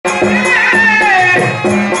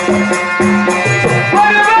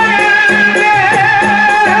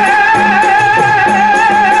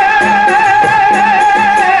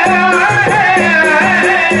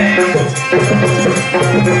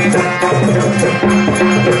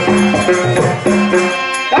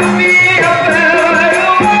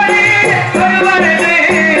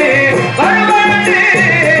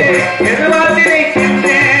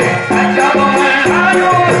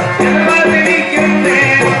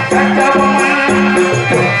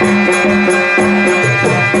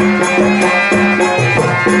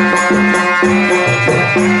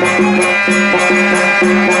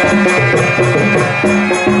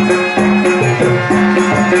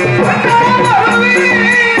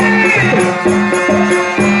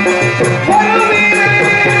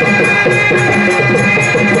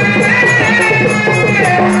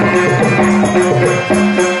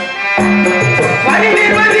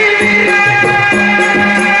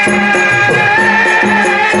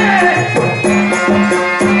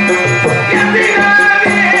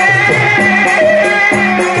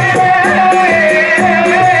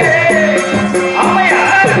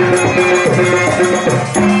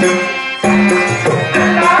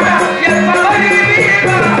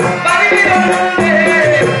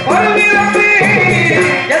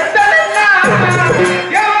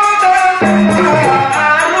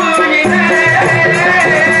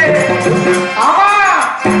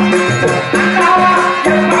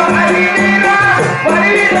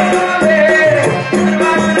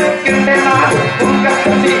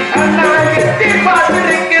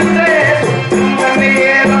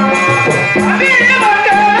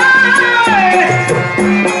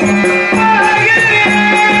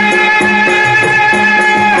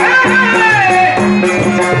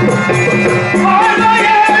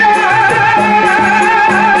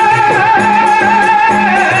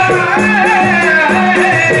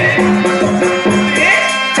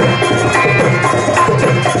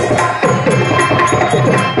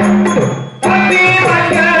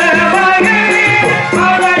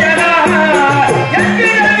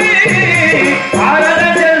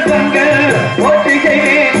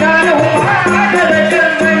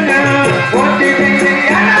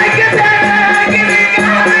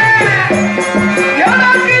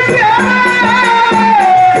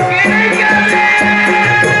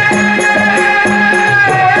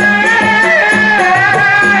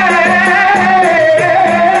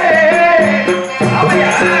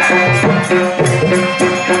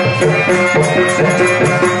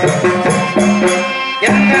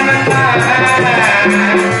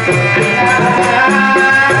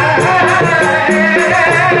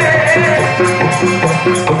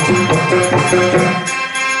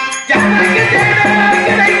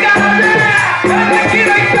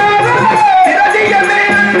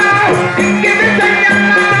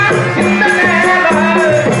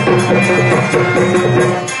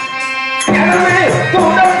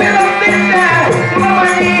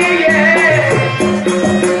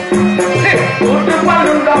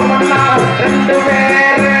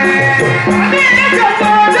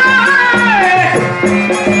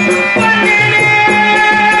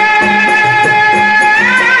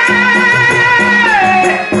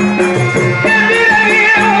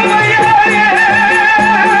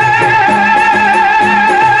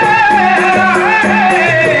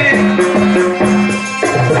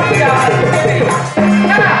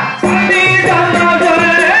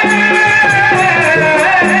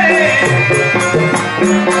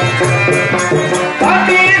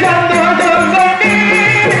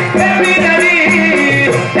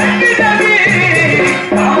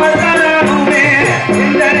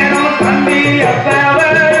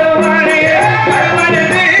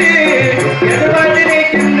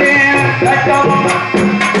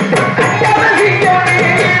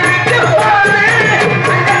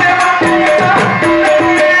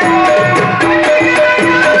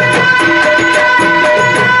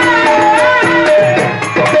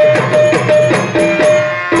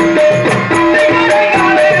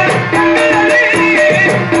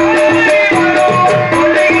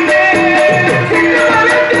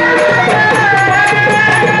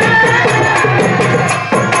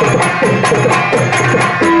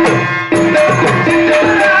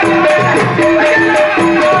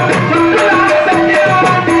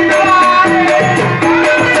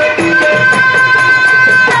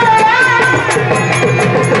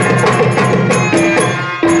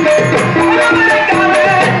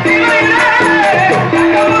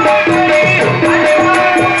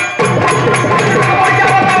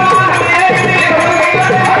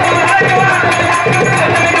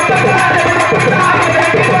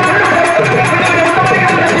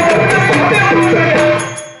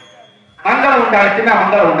உண்டாகட்டுமே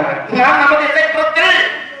மங்களம் உண்டாக. நான் நமது இலக்கியத்தில்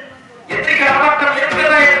எதிரிகள் அமர்த்தம்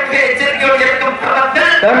இருக்கிறதா என்று எச்சரிக்கையோடு இருக்கும்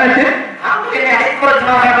தருணத்தில் என்னை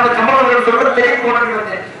அழைப்புறத்தினாக நமது கமலவர்கள் சொல்வது தெரிந்து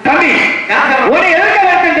கொண்டிருக்கிறது. தம்பி ஒரு எதற்காக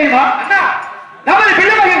வேண்டும் தெரியுமா? நமது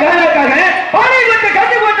பிள்ளைமகன் கலனுக்காக பாளையத்தை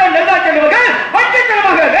கண்டு கொண்ட நெல்லா செல்வர்கள்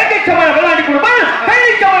பச்சைத்தனமாக வேங்கை சமாளம் விளையாடி கொடுப்பார்.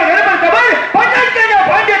 கைதி சமாளம் நிலப்பட்டவர் பஞ்சாயத்து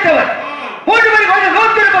பாண்டியத்தவர் 3 மணி கொஞ்சம்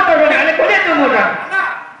 120 அதை கொள்ளையத்து மூன்றார்.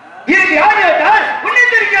 இதுக்கு யார் கேட்டால்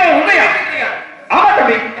உன்னித்திருக்கிற உண்மையா? ஆமா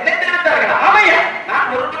தம்பி, என்னை தெரிவித்தார்கள். ஆமையா, நான்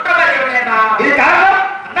ஒரு குற்றவாளி இல்லையா? இது காரணம்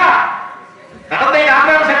அண்ணா நடந்த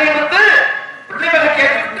 4ஆம் சட்டத்தை பிள்ளைமகன்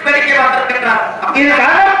கேட்டு வேடிக்கை பார்த்திருக்கின்றார். இது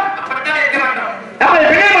காரணம் அப்படித்தான் இருக்க வேண்டும். நமது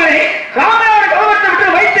பிள்ளைமகனை ராமநாத கவனத்தை விட்டு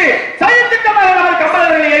வைத்து சதித்திட்டமாக நமது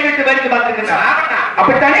கம்பளர்களை ஏவிட்டு வைத்து பார்த்திருக்கிறார்.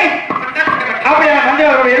 அப்படித்தானே? அப்படியே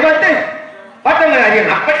மந்திரவர்களுடைய எதிர்பார்த்து மற்றவங்களை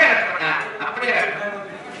அறியலாம். அப்படியே அப்படியே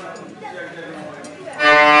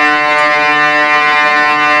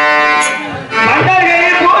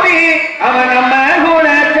மன்னர்கள் பூமி அவன் நம்ம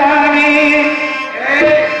குலசாமி.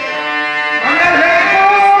 மன்னர்கள்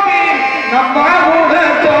பூமி நம்ம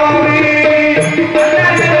குலசாமி.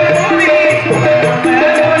 மன்னர்கள் பூமி அவன்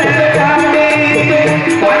நம்ம குலசாமி.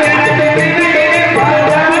 பழனத்து திணையே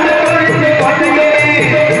பாதாள ஒழித்து கொண்டே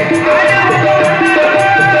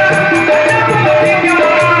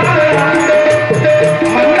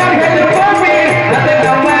மன்னர்கள் பூமி அது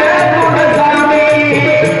நம்ம குலசாமி.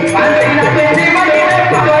 பழனத்து திணையே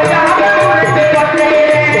பாதாள ஒழித்து கொண்டே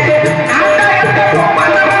நாட்டகத்து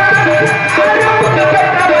பொம்மனவா அருமுக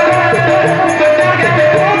பெற்றவர். மன்னர்கள்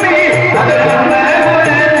பூமி அது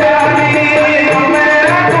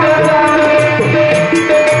நம்ம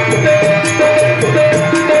குலசாமி. நம்ம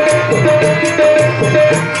குலசாமி.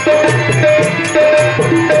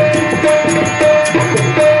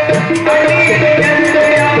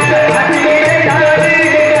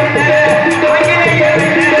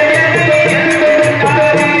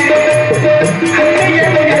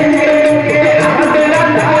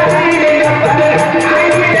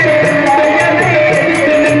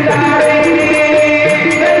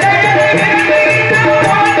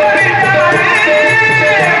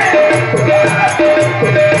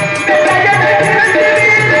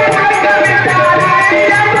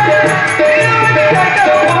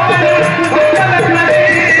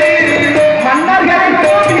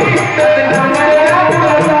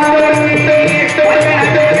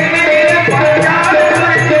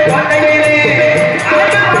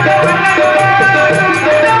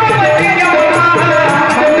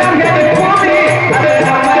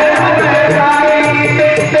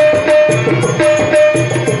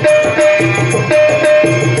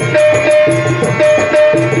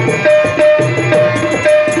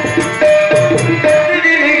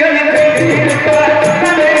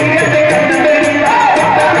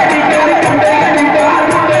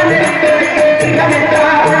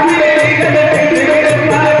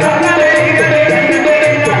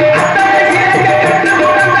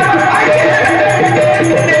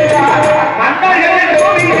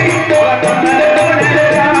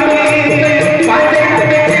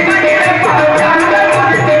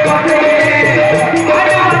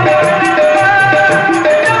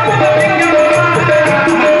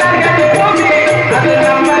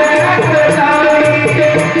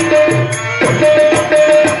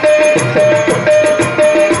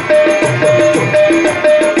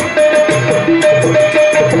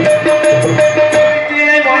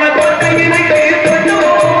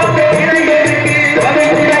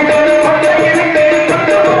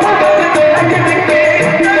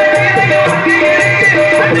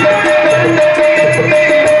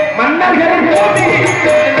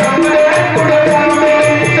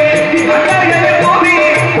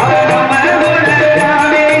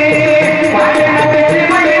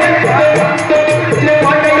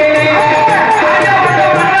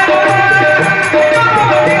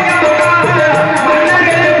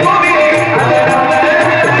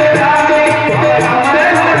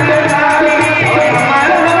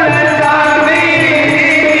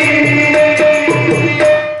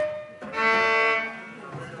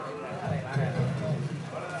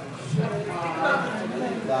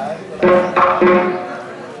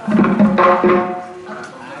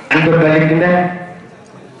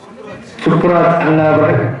 சுப்ராஜ் அண்ணா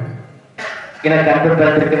அவர்கள் எனக்கு அன்பு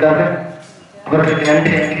தந்திருக்கிறார்கள். அவர்களுக்கு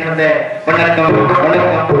நன்றி. வணக்கம்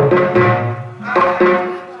வணக்கம்.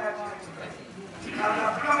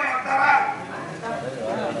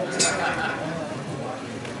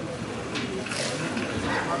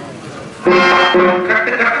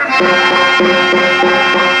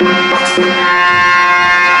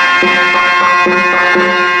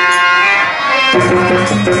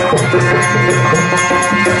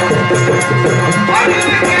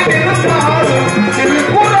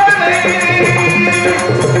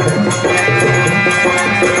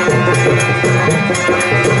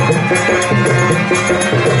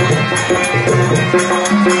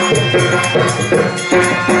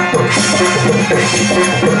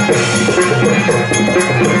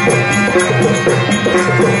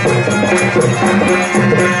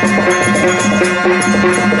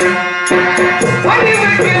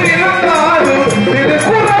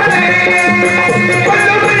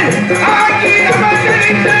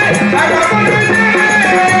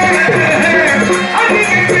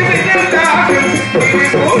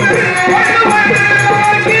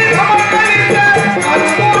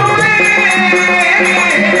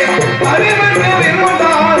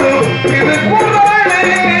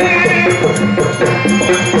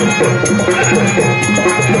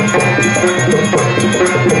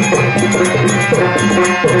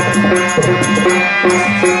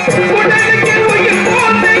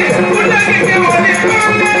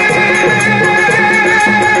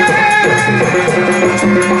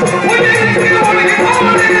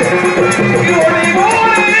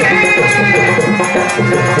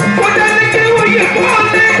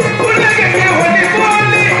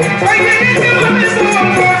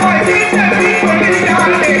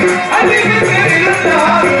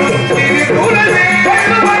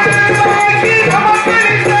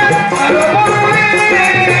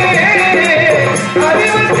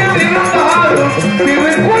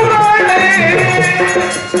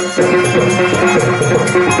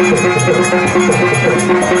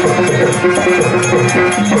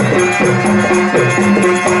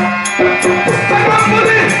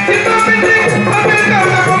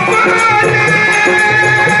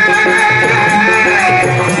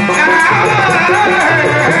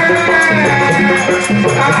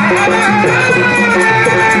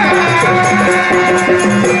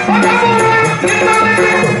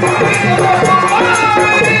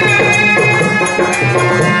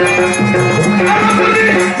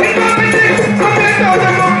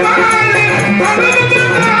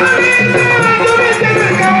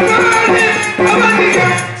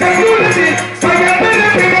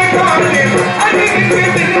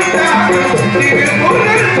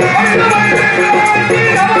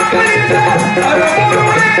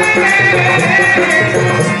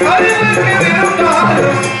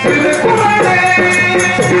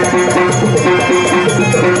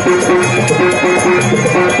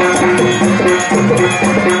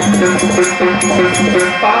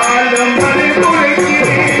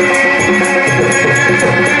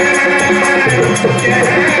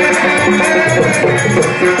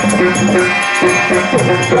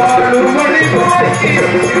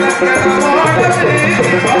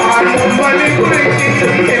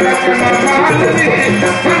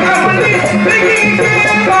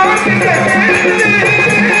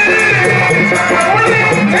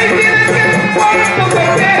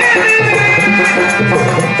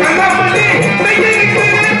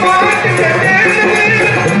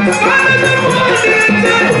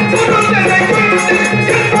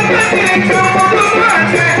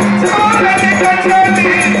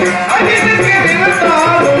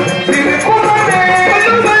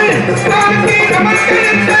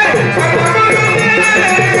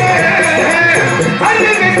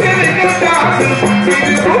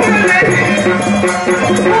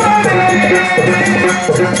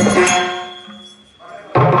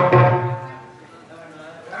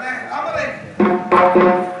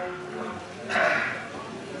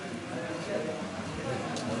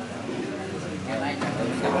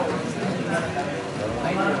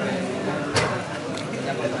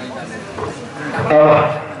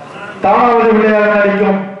 தானாவது விளையாக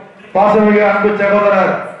நடிக்கும் பாசமிக அன்பு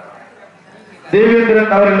சகோதரர்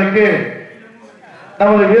தேவேந்திரன் அவர்களுக்கு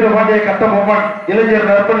நமது வீரபாண்டிய கட்டபொம்மன் இளைஞர்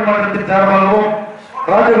நற்பணி மன்றத்தின் சார்பாகவும்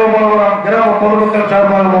ராஜகோபாலபுரம் கிராம பொதுமக்கள்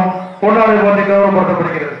சார்பாகவும் கொண்டாடி போட்டி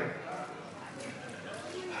கௌரவப்படுத்தப்படுகிறது.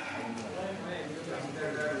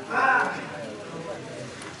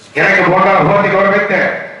 எனக்கு போட்டி கௌரவித்த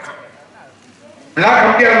விழா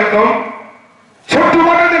கமிட்டியாளர்களுக்கும் சுற்று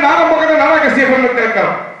மண்டலத்தில் நாகப்பகுதி நாடகசிய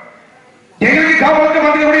பெருமக்களுக்கும் எங்களுக்கு காவல்துறை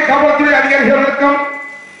மந்திரியுடைய காவல்துறை அதிகாரிகளுக்கும்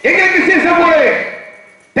எங்களுக்கு சீசப்போடு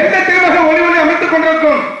தென்னை திருமக ஒளிவொலி அமைத்துக்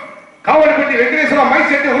கொண்டிருக்கும் காவல்பட்டி வெங்கடேஸ்வரா மைக்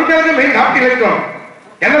செட்டு உறுப்பினர்கள் மெயின் நாட்டிலிருக்கும்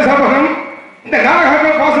என்ன சார்பாகும் இந்த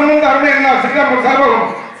நாடகங்கள் பாசனம் அருமையான ஸ்ரீராமன் சார்பாகும்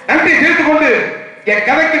நன்றி தெரிவித்துக் கொண்டு என்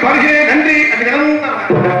கதைக்கு வருகிறேன். நன்றி.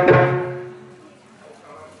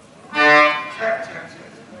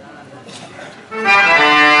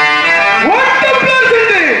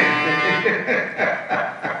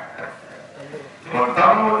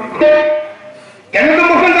 எனக்கு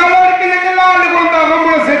முகம் தாமா இருக்கு ஆண்டு கொண்டா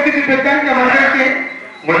நம்மள சேர்த்துட்டு போயிருக்காங்க மகளுக்கு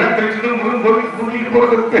முகம் தெரிஞ்சது முகம் கூட்டிட்டு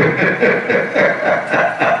போறதுக்கு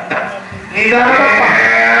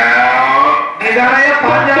நீதானே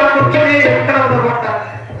பாஞ்சால குற்றமே எத்தனை போட்டாங்க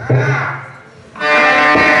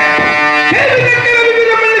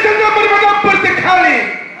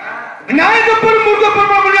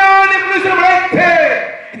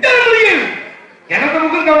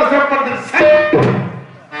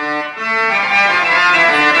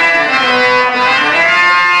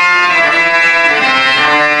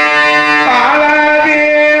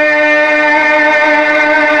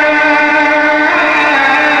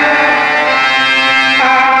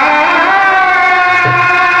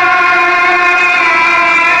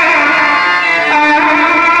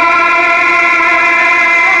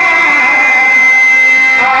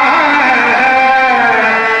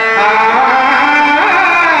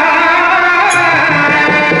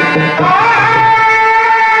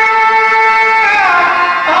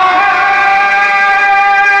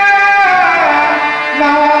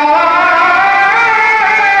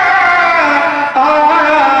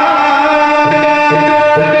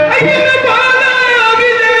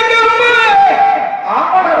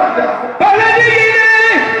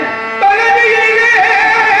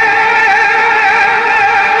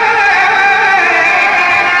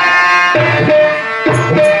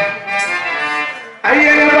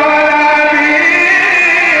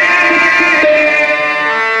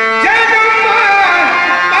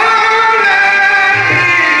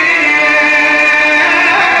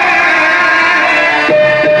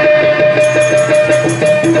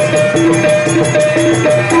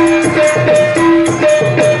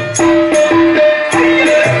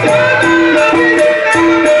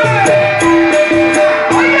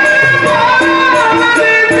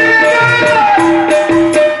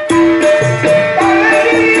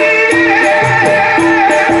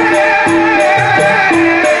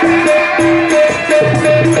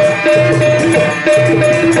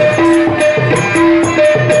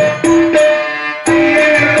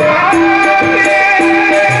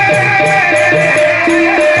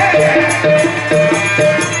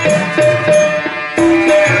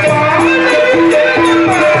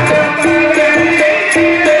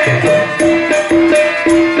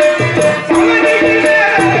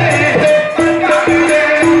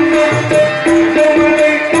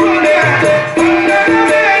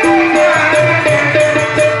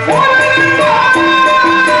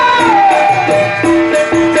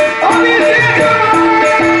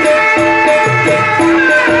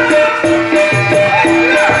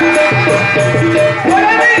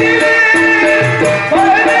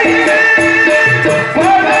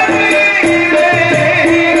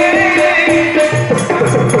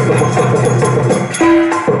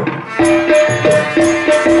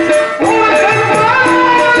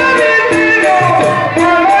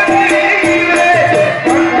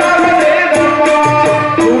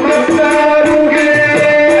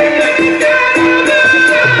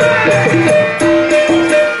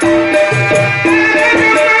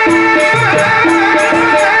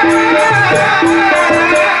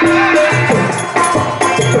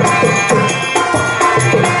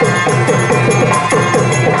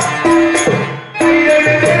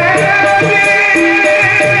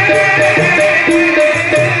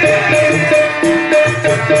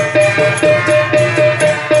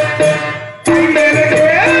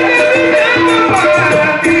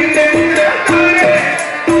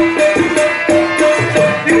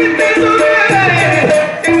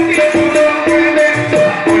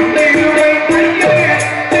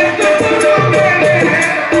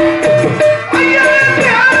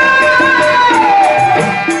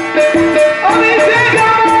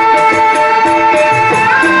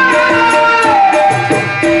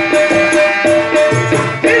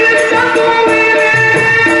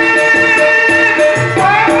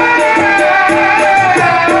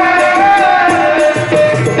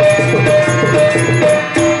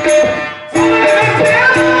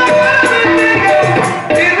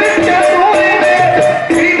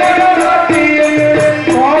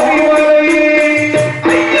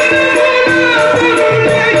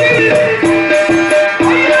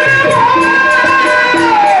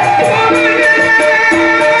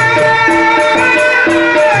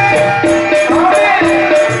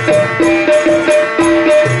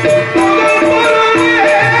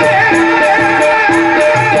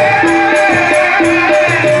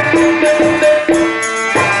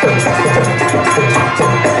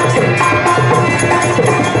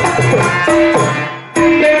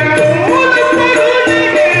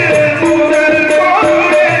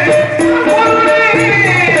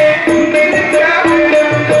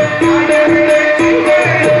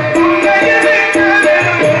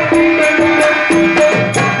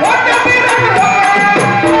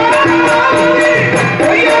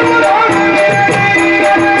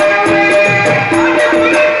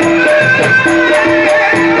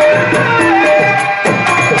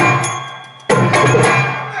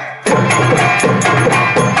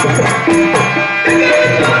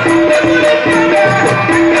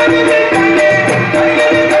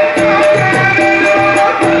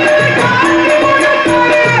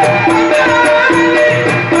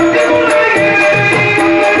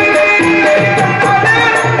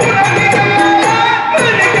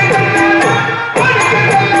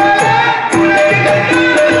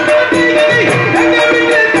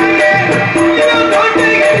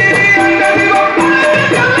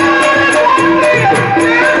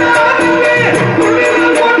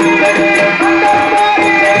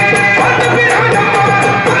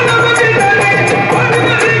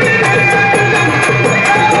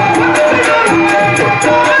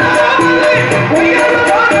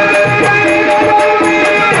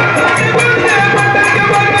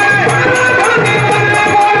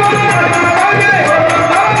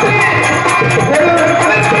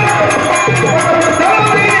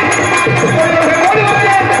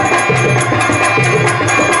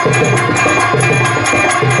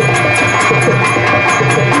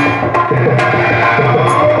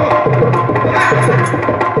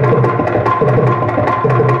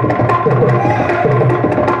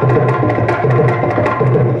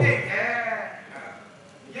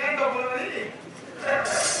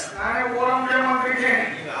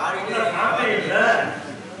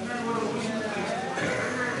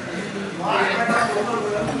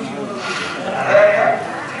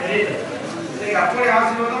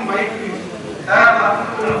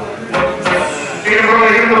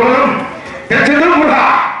இருந்த போதும் திருச்செந்தூர் முருகா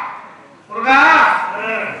முருகா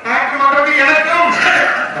டாக்டர் மன்றது எனக்கும்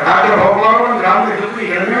டாக்டர் கோபாலம் கிராமத்திற்கு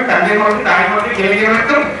இளைஞர் தந்தை மகன் தாய் மகன்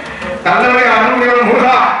இளைஞர்களுக்கும் நல்லவரை அனுமதிகள்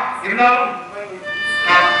முருகா இருந்தாலும்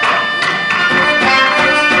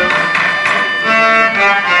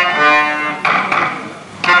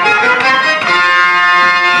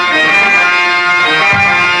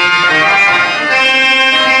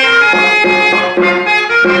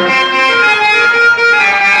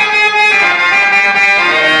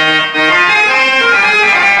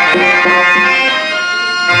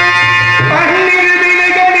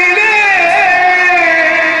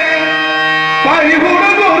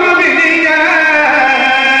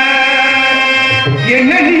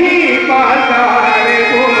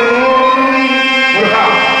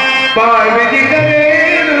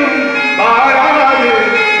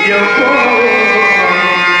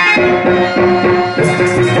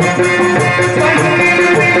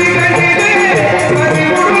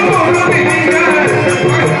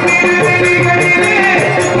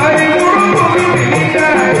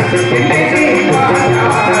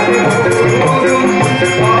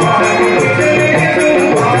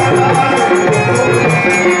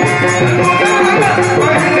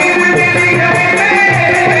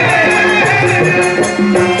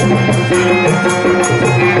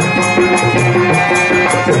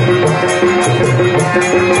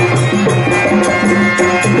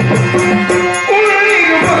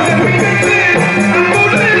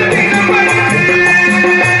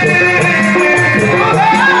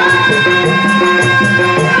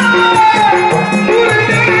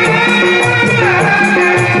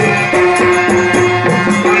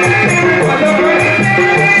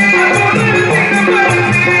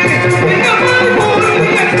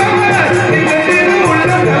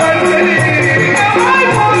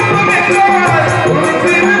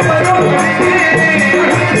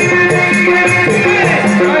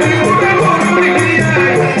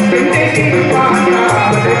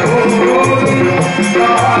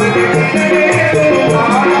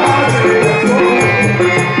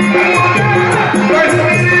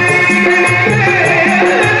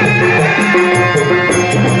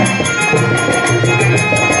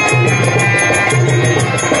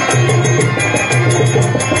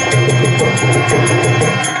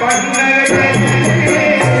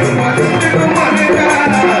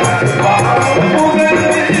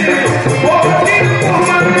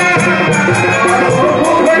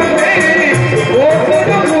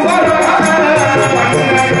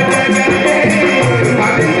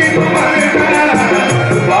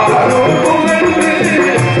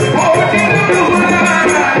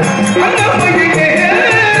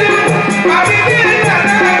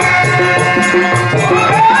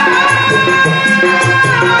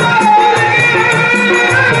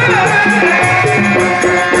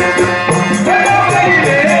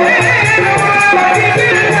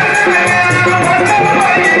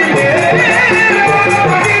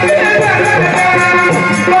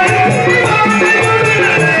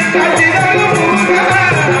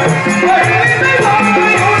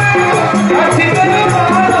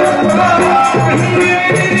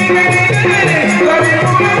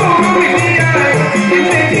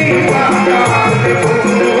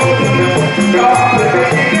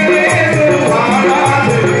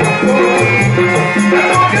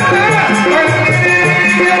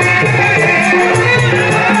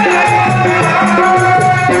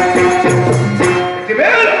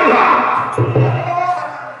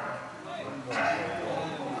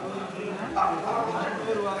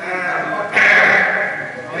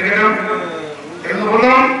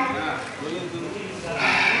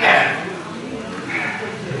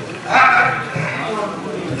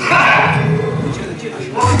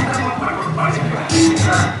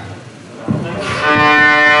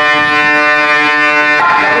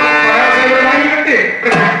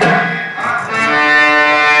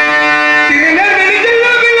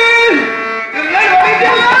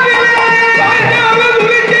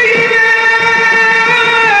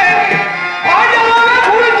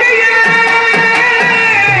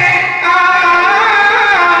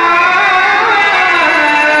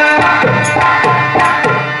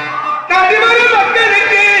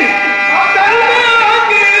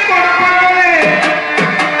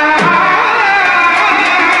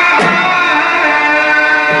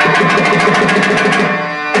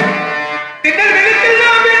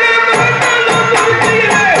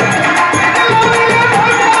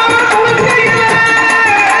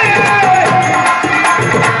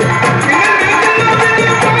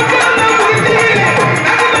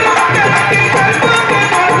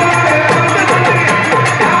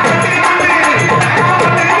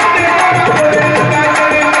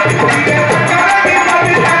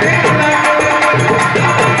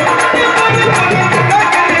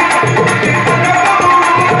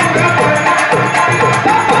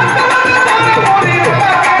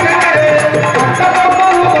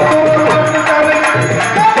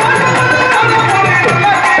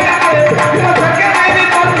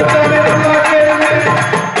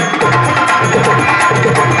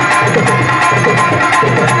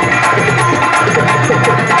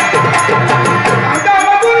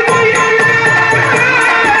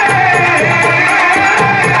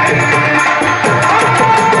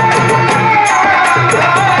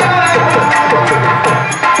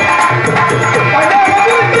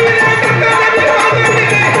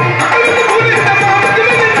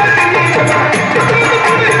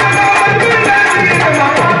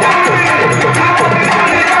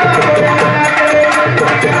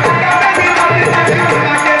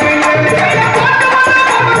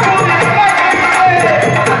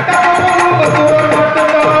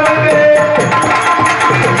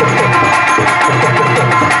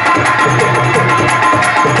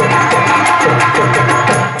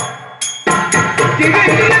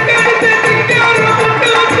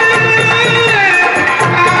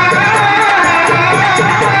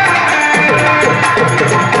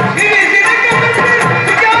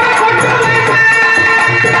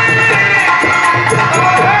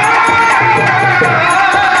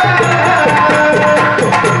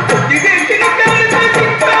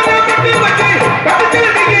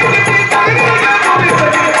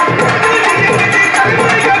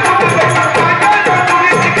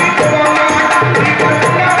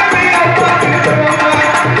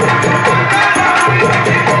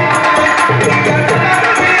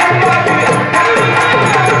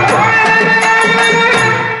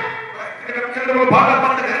நம்ம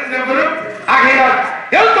பாக்கப்பட்ட கருத்து ஆகையால்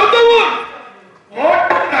என் சொந்த ஊர்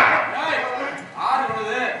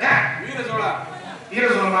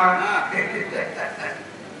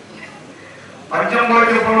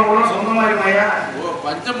பஞ்சமலைக்கு போன சொந்தமா இருக்கையா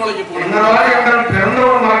பஞ்சமலைக்கு போன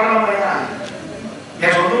பிறந்தவரும் மறக்கலாம் ஐயா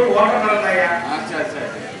என் சொந்த ஊர் ஓட்டம் ஐயா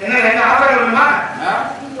என்ன ரெண்டு ஆதாரம் வேணுமா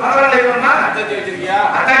ஆதாரம் வேணுமா அத்தாச்சி வச்சிருக்கியா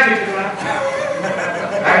அத்தாச்சி வச்சிருக்கலாம்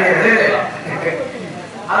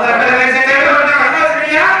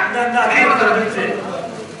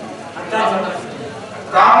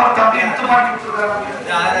ராமர் தம்பி எடுத்து மாட்டி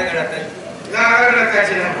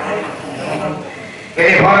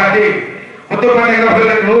பாராட்டி முத்துப்பாண்டி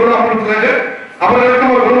அவர்களுக்கு 100 ரூபாய் கொடுக்கிறார்கள். அவர்களுக்கு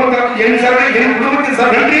ஒரு குடும்பத்திற்கு என் சார்பில் என் குடும்பத்தின்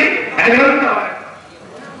சார் நன்றி.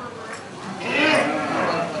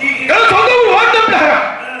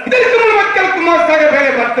 இதற்கு முன் மக்கள் குமாஸ்தாக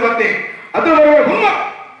வேலை பார்த்து வந்தேன். அது ஒரு குடும்பம்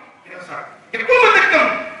என்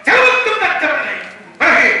குடும்பத்திற்கும் செலவுக்கும் நச்சவில்லை.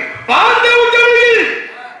 பிறகு வாழ்ந்த உச்சவழியில்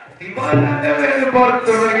வேலை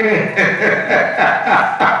பார்த்து வருகிறேன்.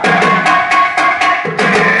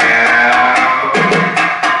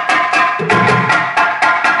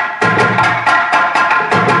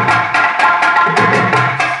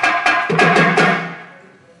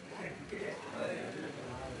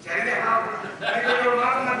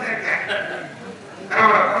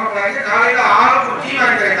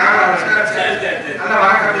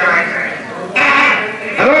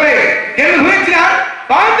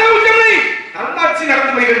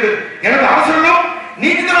 எனது அரசர்களும்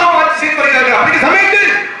நீதிதளம் ஆட்சி செய்து வருகிறார்கள். அப்படி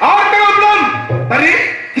சமயத்தில் ஆர்கலம் பரி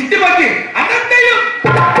கிஷ்டிபாக்கி அனைத்தையும்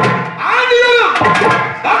ஆண்டிலும்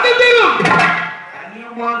தந்தையும்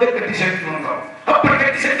அந்நியமாக கட்டி செலுத்தி வந்தோம். அப்படி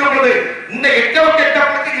கட்டி செலுத்த பொழுது இந்த எட்டவன்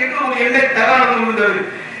எட்டவனுக்கு என்று ஒரு எண்ணெய் தகராறு இருந்தது.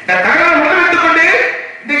 தகராறு முடிவெடுத்துக் கொண்டு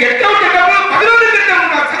இந்த எட்டவன் எட்டவன் 11 திட்டம்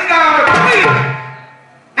சங்கார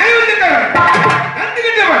நன்றி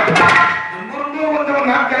கிட்டவன்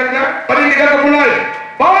வந்தவன் நாட்கள் பதினேழு முன்னாள்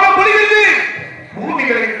பவனம் புரிகிறது பூமி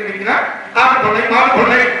கிடைக்கிறது வைக்கிறார் ஆறு பொண்ணை மாறு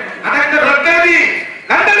பொண்ணை அந்த ரத்தவி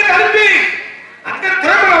லண்டனுக்கு அனுப்பி அந்த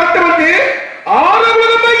திறமை வந்து வந்து 6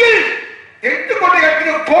 உலகையில் 8 கோட்டை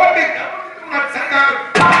கட்டின கோட்டை சங்காரம்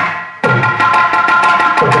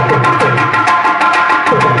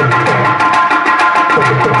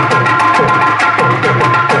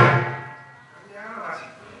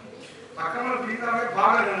பக்கமா பிடித்தாவே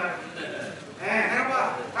பாடல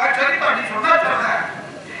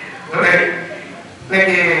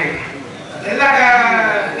எல்லா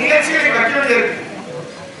நிகழ்ச்சிகளையும் வைக்க வேண்டியது.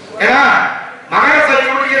 ஏன்னா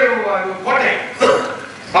மகாராஷ்டிராவுடைய கோட்டை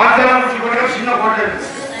சின்ன கோட்டை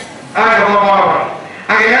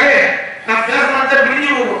அங்கே நான் பேச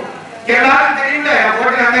பிரிஞ்சு போகும். எல்லாரும் தெரியல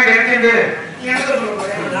கோட்டை அங்கே கிடைச்சது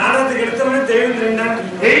நாடகத்துக்கு எடுத்தவனே தெரியும்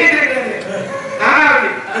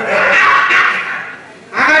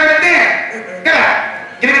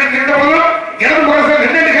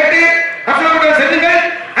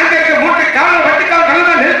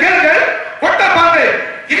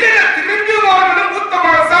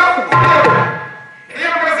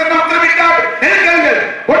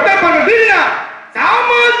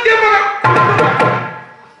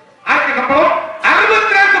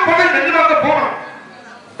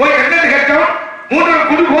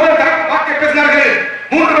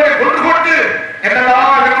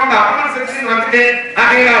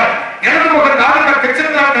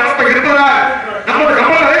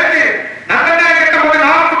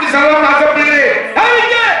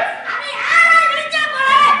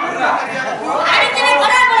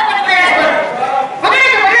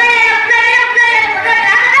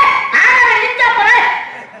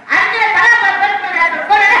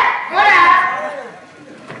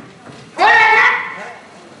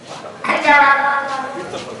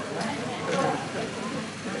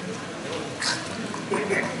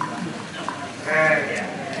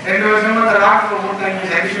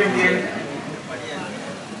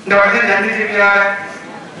இந்த வருஷம் சந்திச்சிருக்கிறார்.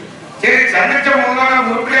 சரி சந்திச்ச முதல்ல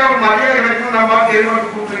முழுக்கையா ஒரு மரியாதை கிடைக்கும் நான் பார்த்து எதிர்பார்த்து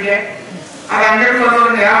கூப்பிட்டுருக்கேன். அது அங்கிருந்து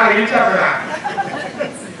வந்து யாரும் ரீச் ஆகுறான்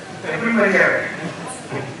எப்படி மரியாதை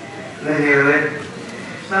என்ன செய்யறது?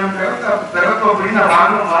 நான் பிறப்போம் அப்படின்னு நான்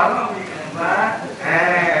வாங்கணும்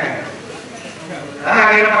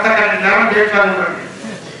பத்தக்காட்டு நேரம் பேசுவாங்க.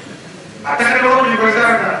 பத்தக்காட்டு கொஞ்சம் பெருசா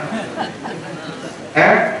இருக்கா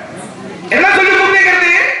என்ன சொல்லி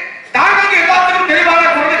கூப்பிடுகிறது? தாங்கள் எல்லாத்துக்கும் தெளிவான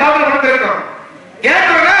குழந்தை காவல் கொடுத்திருக்கிறோம்.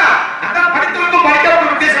 ஏன்னா அதான் படித்தவருக்கும் படிக்காத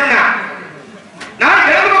உத்தேசம் நான்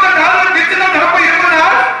எழுதுமுக காவல் திருச்சிதான் நடப்ப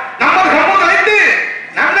இருப்பதால் நம்ம சமூகம் அழைத்து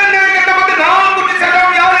நல்ல கட்டப்பட்டு நான் குட்டி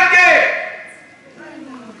செல்லம் யாருக்கு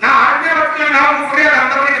நான் ஆண்மை வளர்த்து நான் கூடிய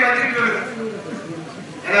அந்த வழியில் வச்சிருக்கிறது.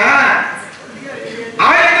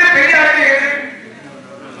 ஆயிரத்தில் பெரிய ஆட்சி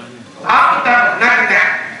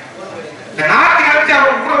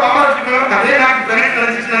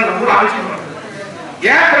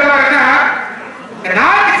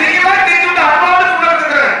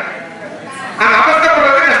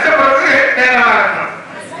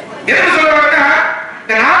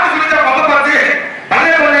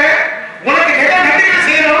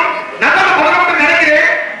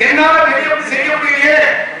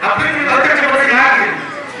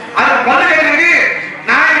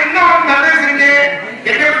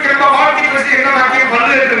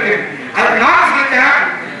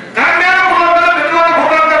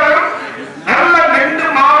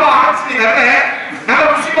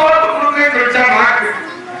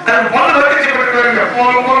அது பொண்ணு வச்சிருக்கப்பட்டு வருங்க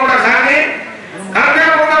போன சாமி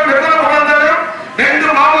கரெக்டாக போனா பெருமாள் போனாலும் ரெண்டு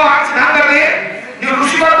மாமா ஆச்சு நாங்களே நீ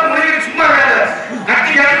ருசி பார்த்து முடிவு சும்மா வேலை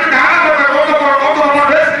கட்டி கட்டி நானும் நோக்க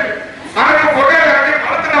பேசு மகனுக்கு பொருளை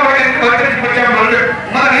வளர்த்து நம்ம வச்சிருக்க முடியாம வந்து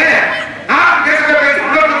மகனே நான் பேசுற பேசி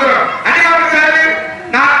உள்ள இருக்கிறோம் அடிவாங்க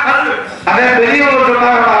நான் வந்து அதே பெரியவர்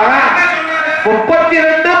சொன்னாங்களா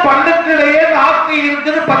 32 பண்டத்திலேயே நாக்கு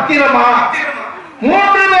இருக்குது பத்திரமா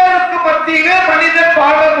 3 பேருக்கு மத்தியிலே மனிதன்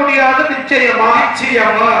வாழ முடியாது நிச்சயமா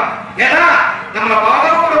ஏன்னா நம்மள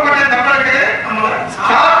பாதகப்பட்ட தமிழர்கள் நம்மள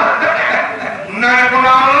முன்னாடி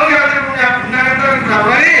போனாலும்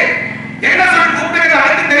என்ன சொல்லி கூப்பிட்டு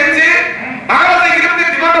அழைத்து தெரிஞ்சு மகாராஜா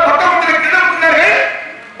 25 மாத பட்டமத்திற்கு கிடந்தார்கள்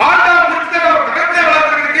பாண்டா முடித்த கடத்தை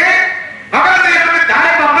வளர்த்துருக்கு மகாராஜா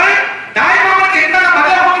தாய்மாமன் என்ன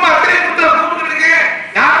மதம் அத்தனை முத்துல கூப்பிட்டு இருக்கு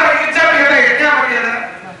யாரை இச்சா என்ன முடியாது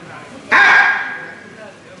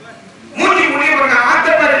மூஞ்சி முடிய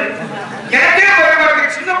ஆத்தப்பாரு எனக்கே வர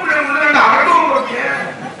சின்ன பிள்ளை முன்னாடி அவர்களும்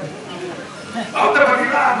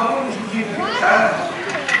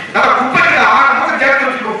நான் குப்பைக்கு 6 மாதம் சேர்த்து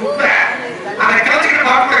வச்சுக்கோ குப்பை அதை கிளச்சிக்கிட்டு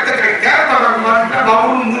பாப்பு கேரளா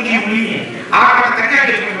பவுன் மூஞ்சி முடி 6 மாதம் தனியாக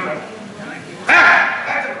வச்சுக்கணும்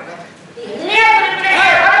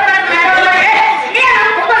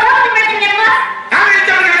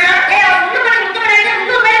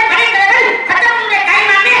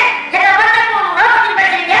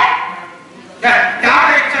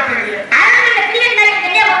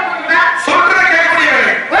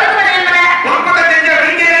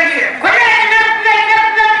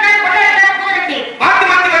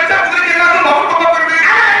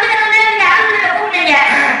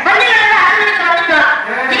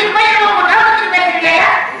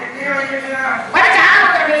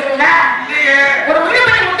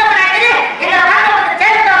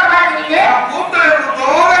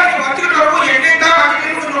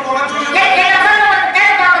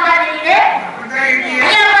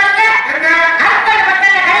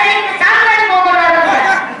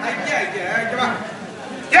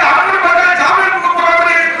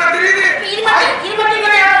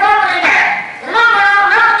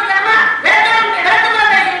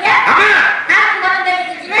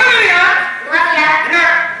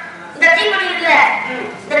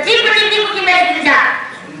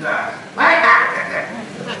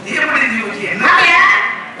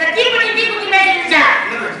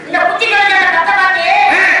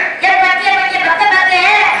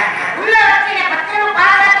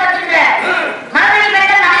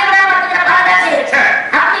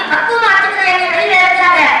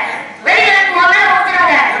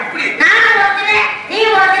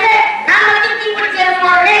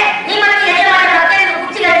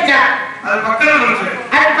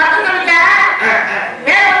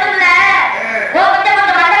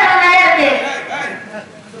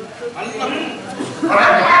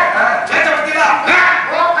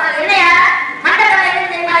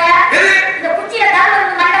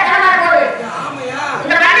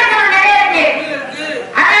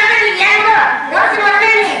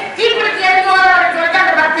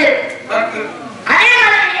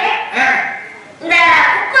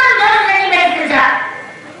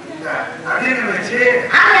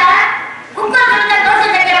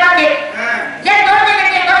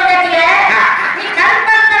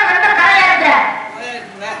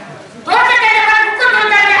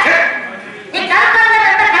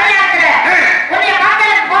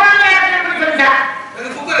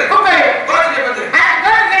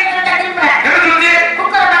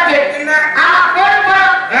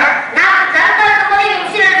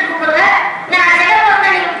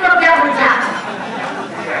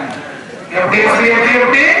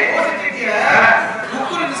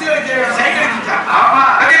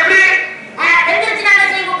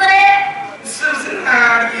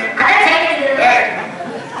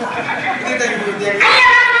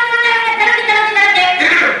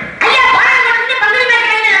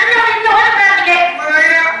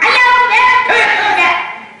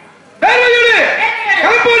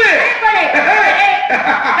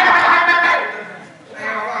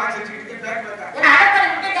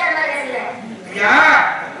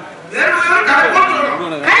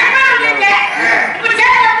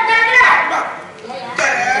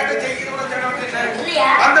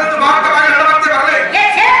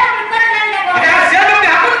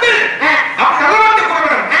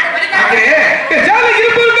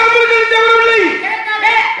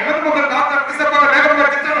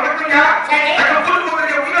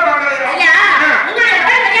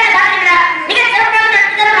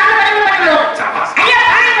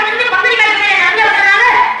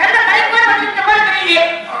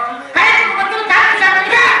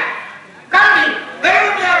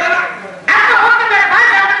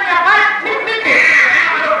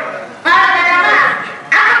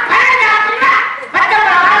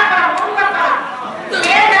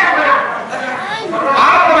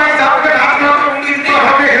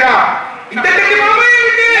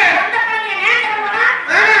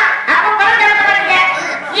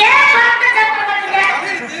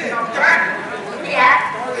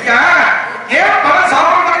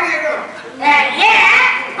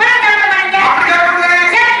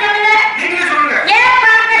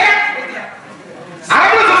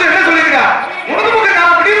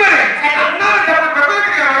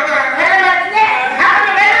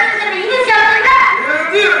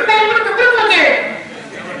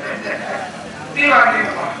தீவாங்க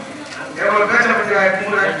எவ்வளவு பேச பத்தி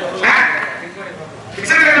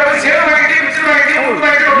மிச்சர் பத்தி சேவ வாங்கிட்டு மிச்சர் வாங்கிட்டு முட்டு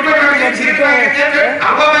வாங்கிட்டு ஒட்டு வாங்கிட்டு சீட் வாங்கிட்டு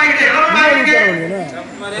அப்பா வாங்கிட்டு எல்லாம் வாங்கிட்டு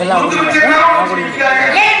எல்லாம் மிச்சர்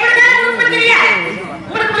ஏய் இப்படி தான் ஊத்துறியா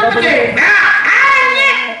ஊத்துறியா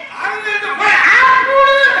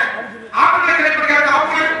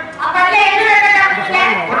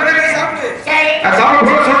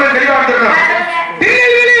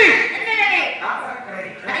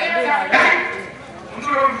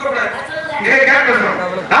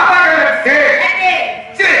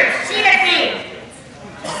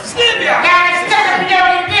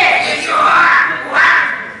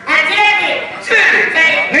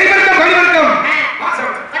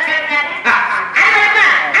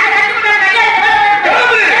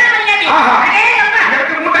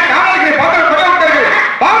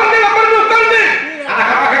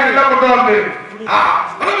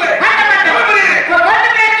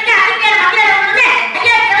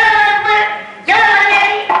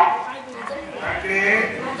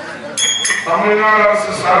தமிழ்நாடு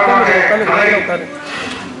அரசு சார்பாக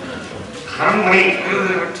கண்மணி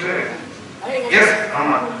விருது பெற்று எஸ்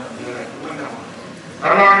ஆமா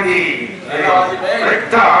கருணாநிதி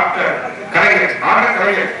ஆட்ட கலைஞர் நாடக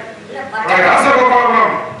கலைஞர்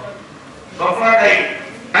ராசகோபாலம் சொப்பனை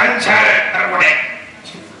கஞ்சார கருணை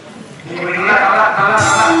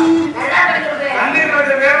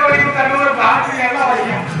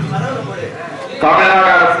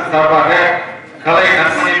தமிழ்நாடு அரசு சார்பாக கலை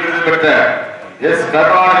நன்மணி விருது பெற்ற எஸ்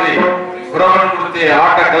கருணாநிதி புறவன்குருத்தி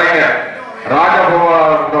ஆட்ட கலைஞர்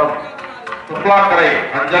ராஜகோபாலம் சுற்றுலாக்கரை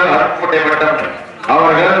அஞ்சல் அருப்புக்கோட்டை வட்டம்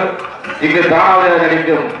அவர்கள் இங்கு தானாக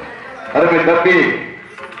நடிக்கும் அருமை தம்பி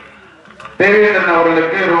தேவேந்திரன்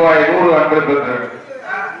அவர்களுக்கு ரூபாய் 100 அன்பளிப்பது.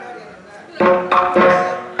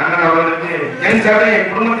 அண்ணன் அவர்களுக்கு என் சபை என்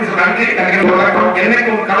குடும்பத்திற்கு நன்றி கலைஞர் வணக்கம்.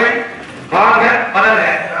 என்னைக்கும் கலை வாங்க வளர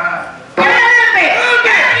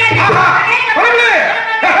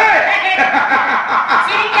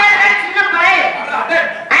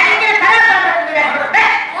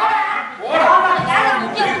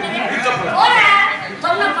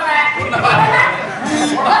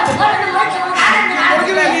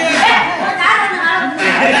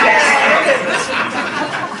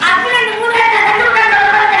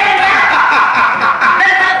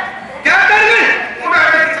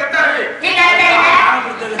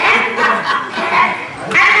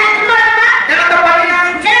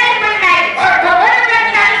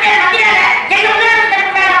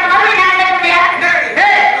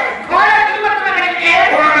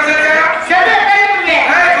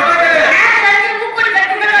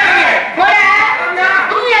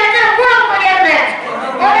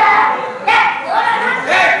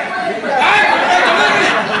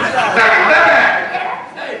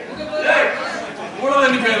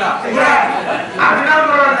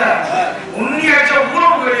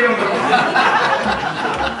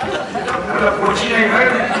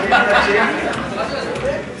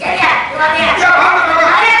Yeah.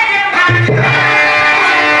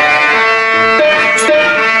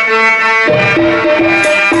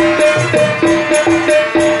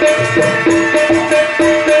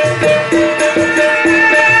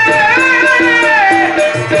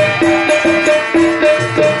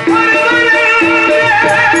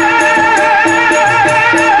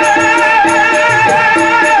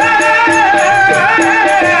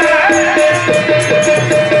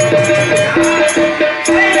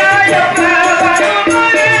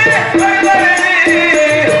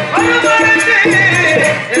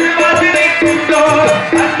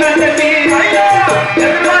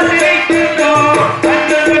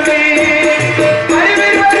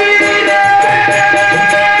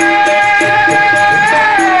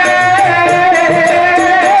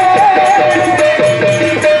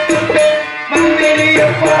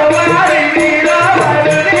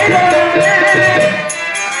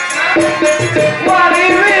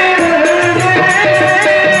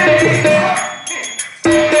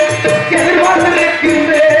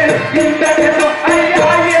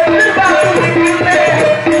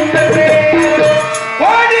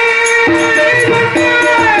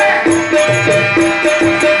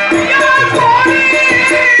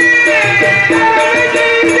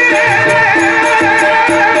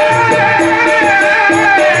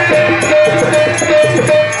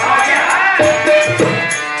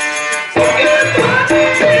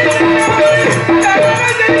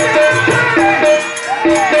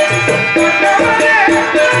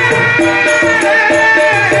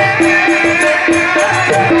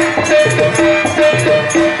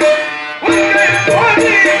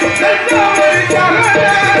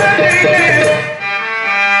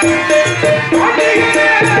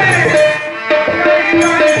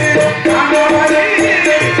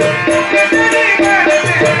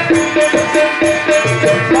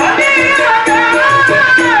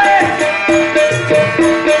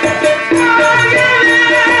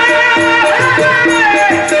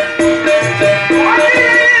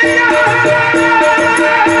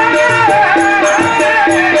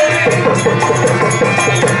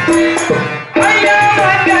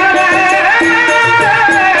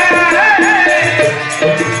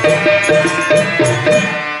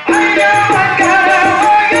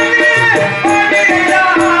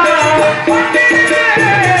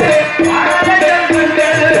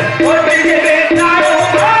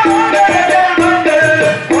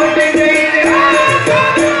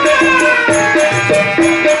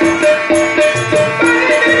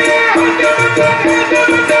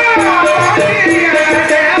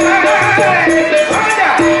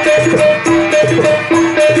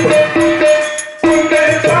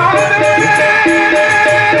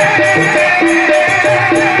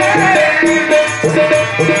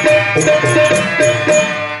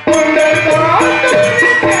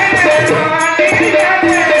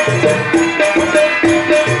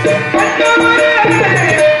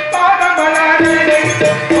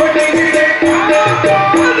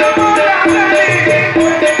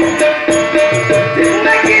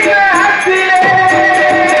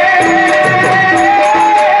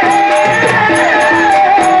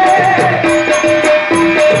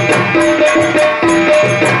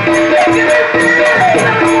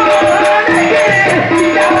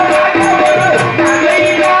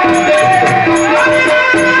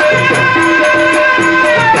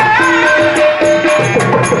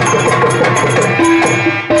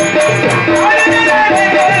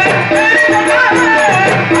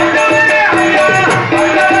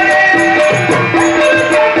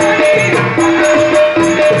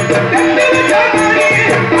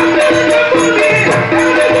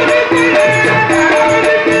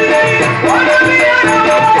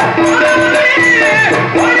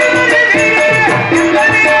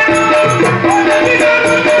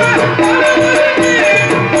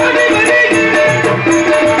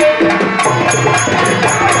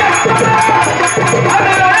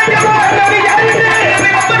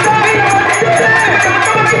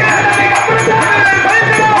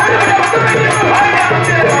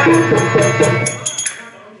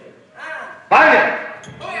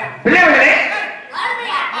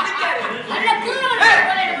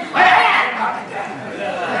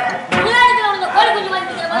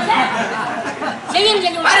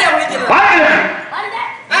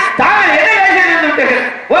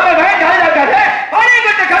 உங்கள் மகன் காதலுக்காக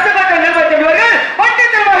பாளையங்கோட்டை கட்டுக்கோட்டை நிறுவனம் செல்வர்கள்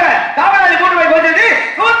பட்டத்தரமாக காவலாளி மூன்று போய் போகிறது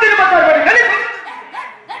 121 படிகளில்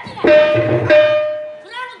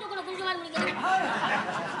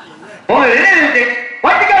உங்கள் இணையத்தை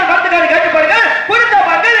பட்டிக்கால் பத்துக்கால் கேட்டு பாருங்கள் குறித்த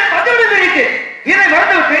பாருங்கள் மற்றொரு தெரிவித்து இதை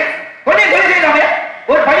மறந்துவிட்டு கொண்டே கொலை செய்யலாமே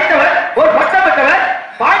ஒரு படித்தவர் ஒரு பட்டம் பெற்றவர்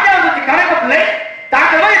பாஞ்சாங்குச்சி கணக்கு பிள்ளை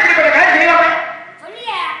தாங்கள் போய் இப்படிப்பட்ட காரியம் செய்யலாமே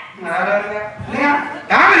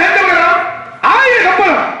நாங்கள் எந்த விடுறோம் 1000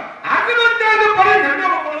 கப்பலும் 65 படம்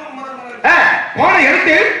போன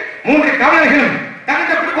எடுத்து 3 காவலர்களும்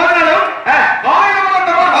தங்கள் போதினாலும்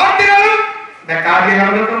வாழ்த்தினாலும் இந்த காரியம்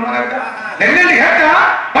நடந்திருக்கும் நெல்லி கேட்டா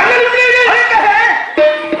பல்லு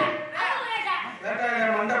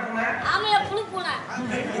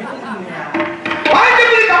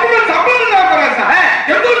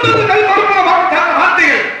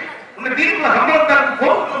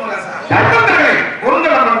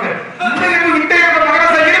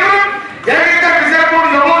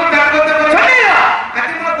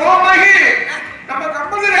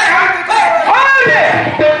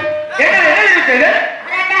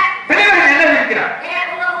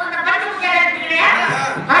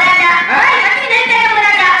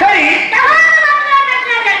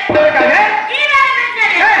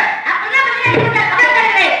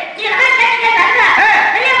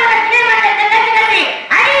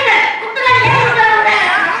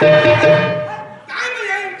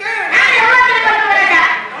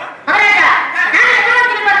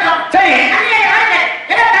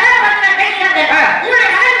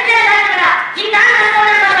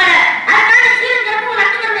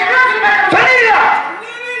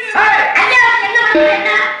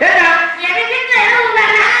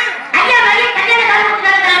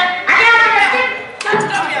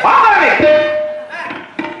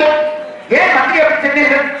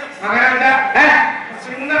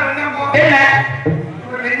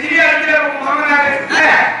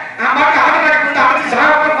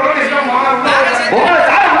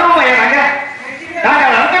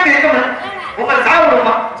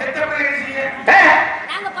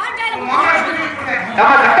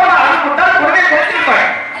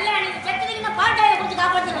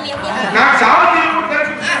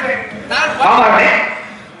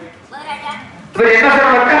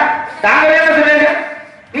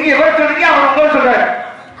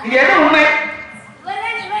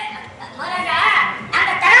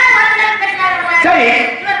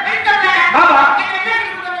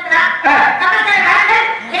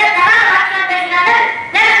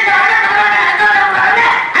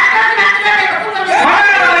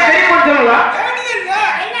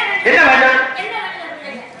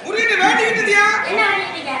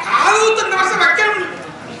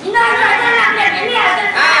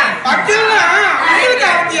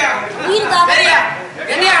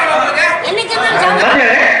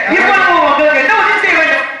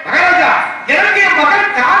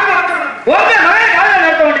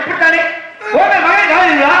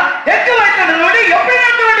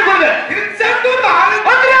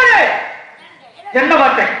என்ன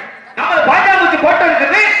வார்த்தை நம்ம பாஞ்சாங்குச்சி கோட்டை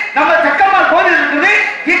இருக்குது நம்ம சக்கம்மாள் கோயில் இருக்குது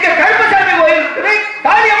இங்க கருப்பசாமி கோயில் இருக்குது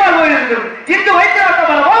காளியம்மாள் கோயில் இருக்குது இங்க வைத்த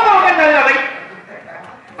நல்லவை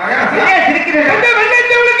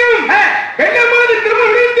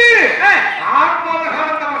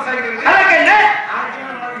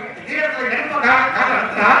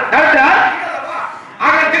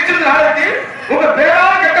உங்க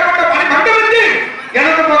பேரால் கட்டப்பட்ட பணி மண்டபத்தில்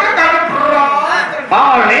எனது மகன்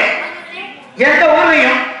எந்த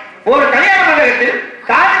ஊர்லயும் ஒரு கல்யாண மண்டபத்தில்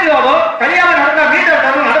காட்சியாவோ கல்யாணம் நடந்தா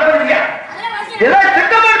மீண்டும் நடப்பது இல்லையா ஏதாவது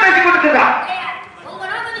திட்டமாக பேசிக் கொடுத்துருக்கா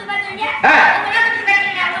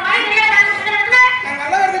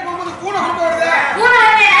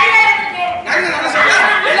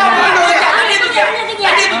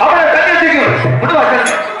அவரை தண்ணி முடிவா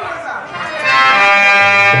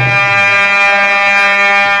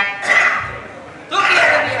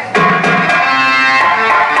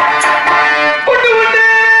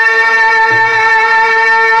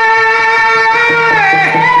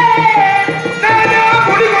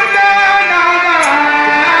பொடி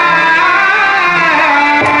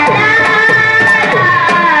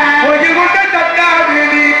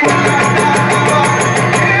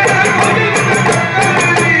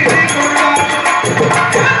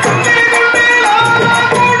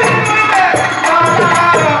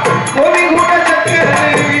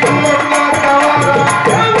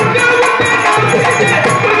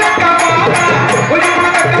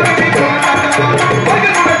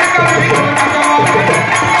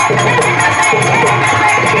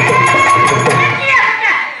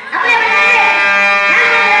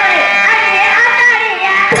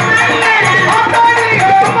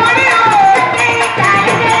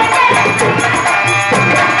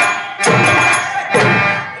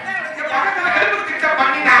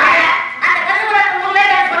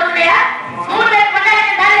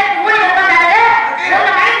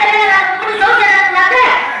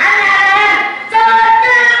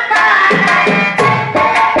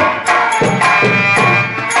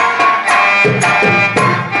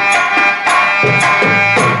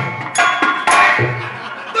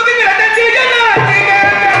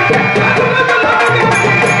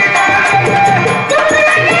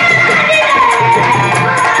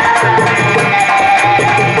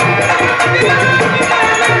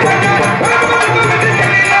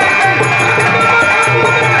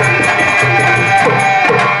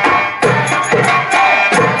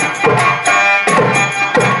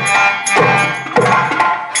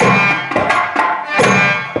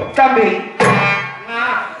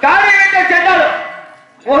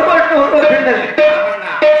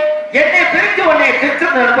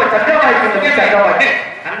சக்கரவாய்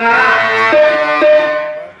அண்ணா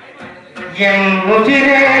என்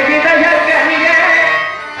முதிரே விதய கனியே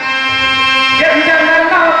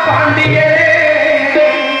எந்தெல்லாம் பாண்டியே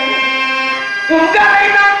உங்களை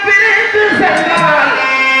நான் பிரித்து சென்றால்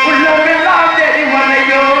உள்ளமெல்லாம்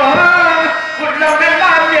எரிமலையோ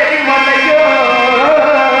உள்ளமெல்லாம் எரிமலையோ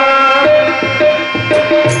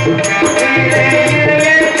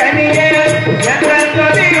கனியே என்ற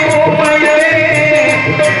ஊமையவே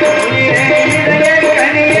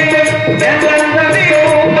கனியே என்ற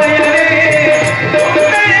ஊமையவே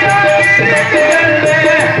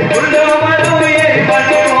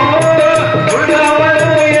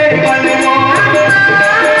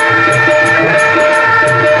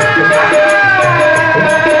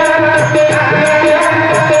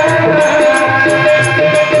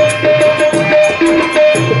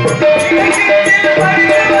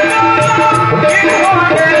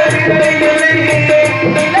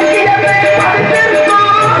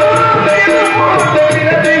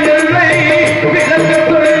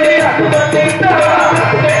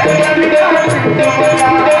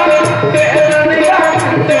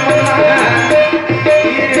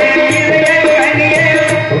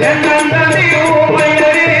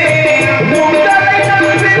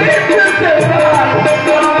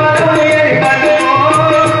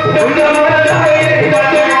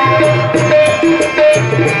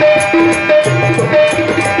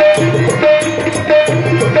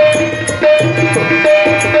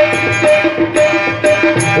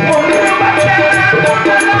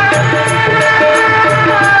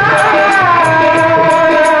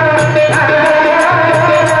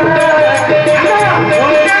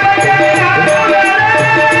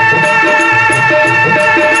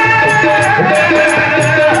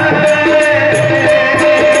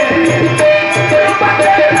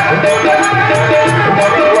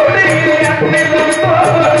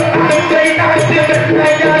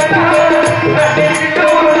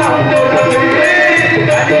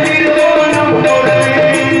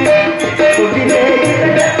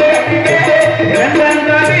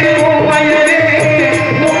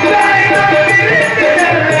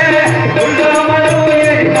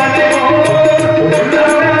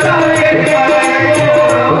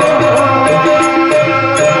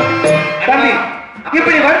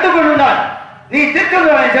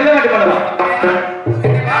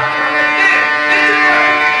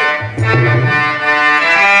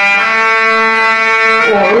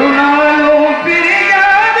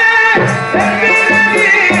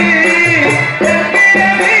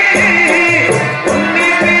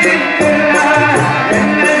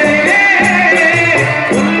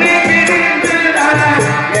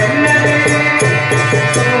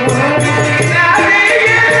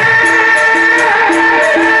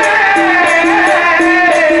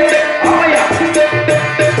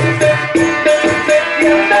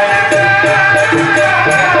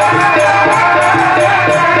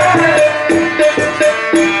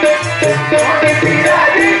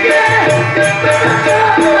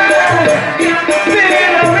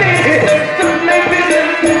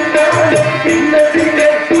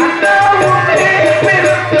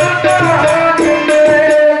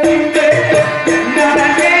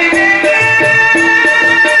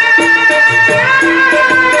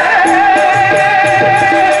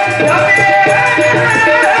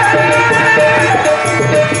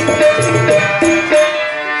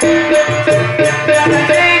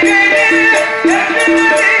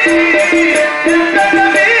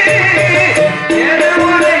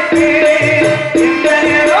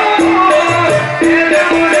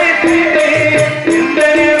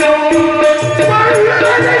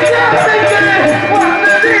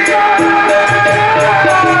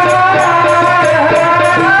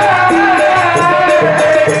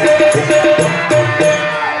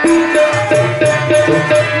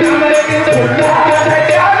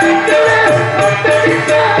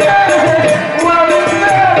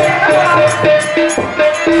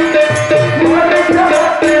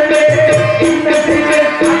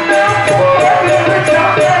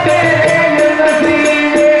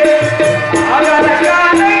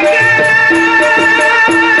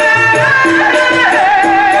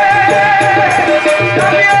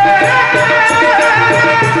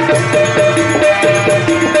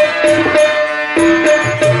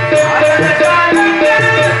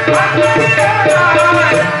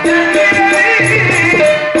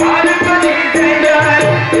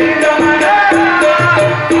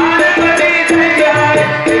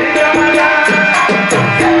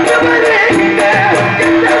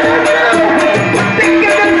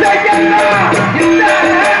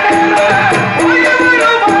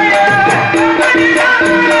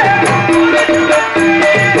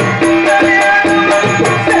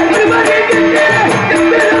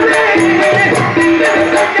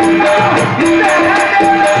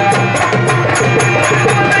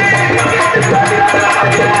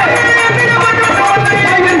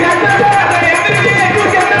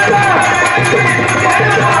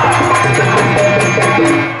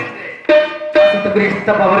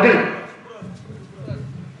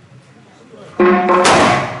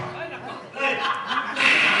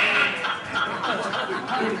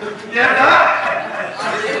ஏண்டா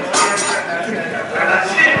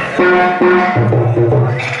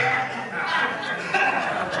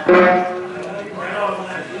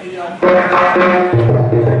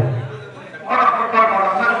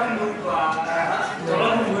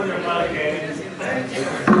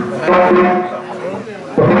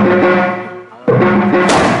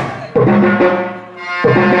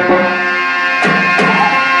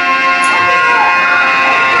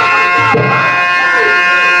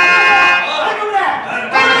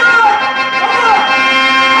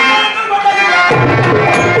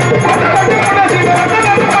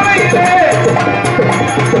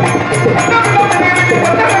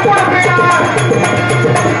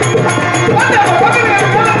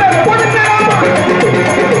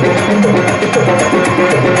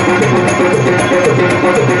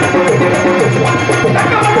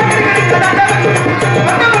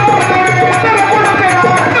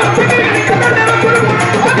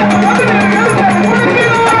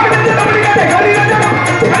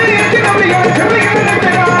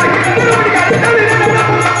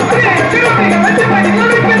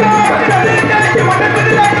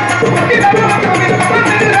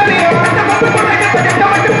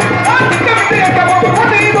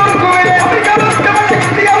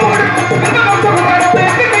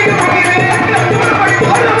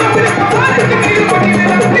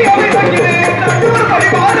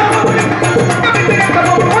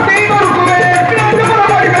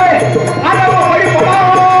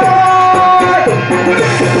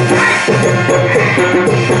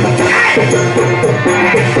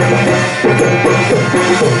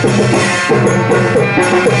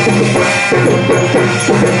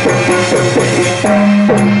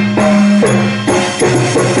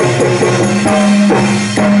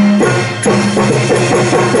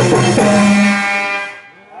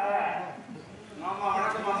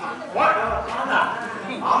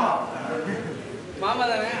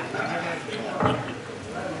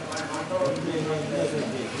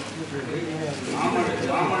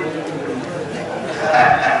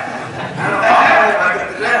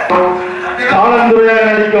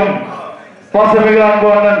நடிக்கும் பாசமிகு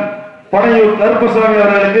அன்புடன் பனையூர் கருப்பசாமி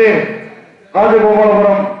அவர்களுக்கு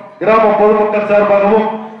ராஜகோபாலபுரம் கிராம பொதுமக்கள் சார்பாகவும்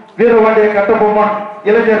வீரவாண்டிய கட்டபொம்மன்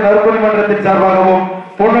இளைஞர் நற்பணி மன்றத்தின் சார்பாகவும்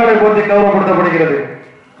பொன்னாடை போட்டி கௌரவப்படுத்தப்படுகிறது.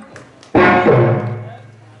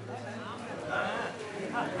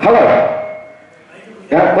 ஹலோ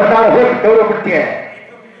கௌரவப்படுத்திய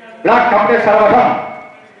பிளாக் கமிட்டி சார்பாகம்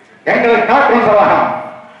எங்கள் காற்று சார்பாகம்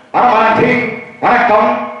வரமாற்றி வணக்கம்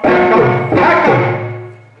வணக்கம் வணக்கம்.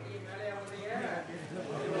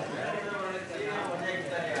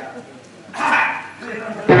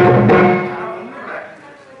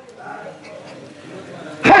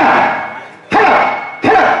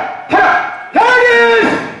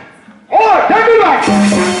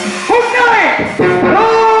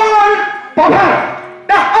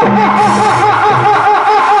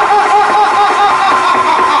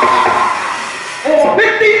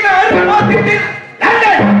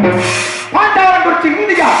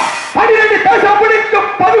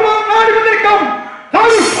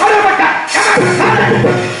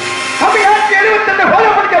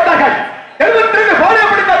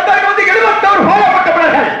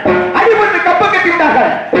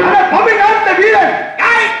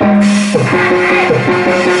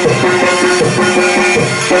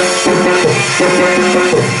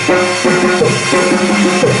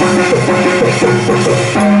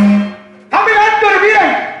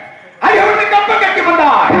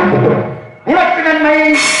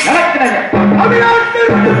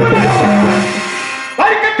 தமிழ்நாட்டில்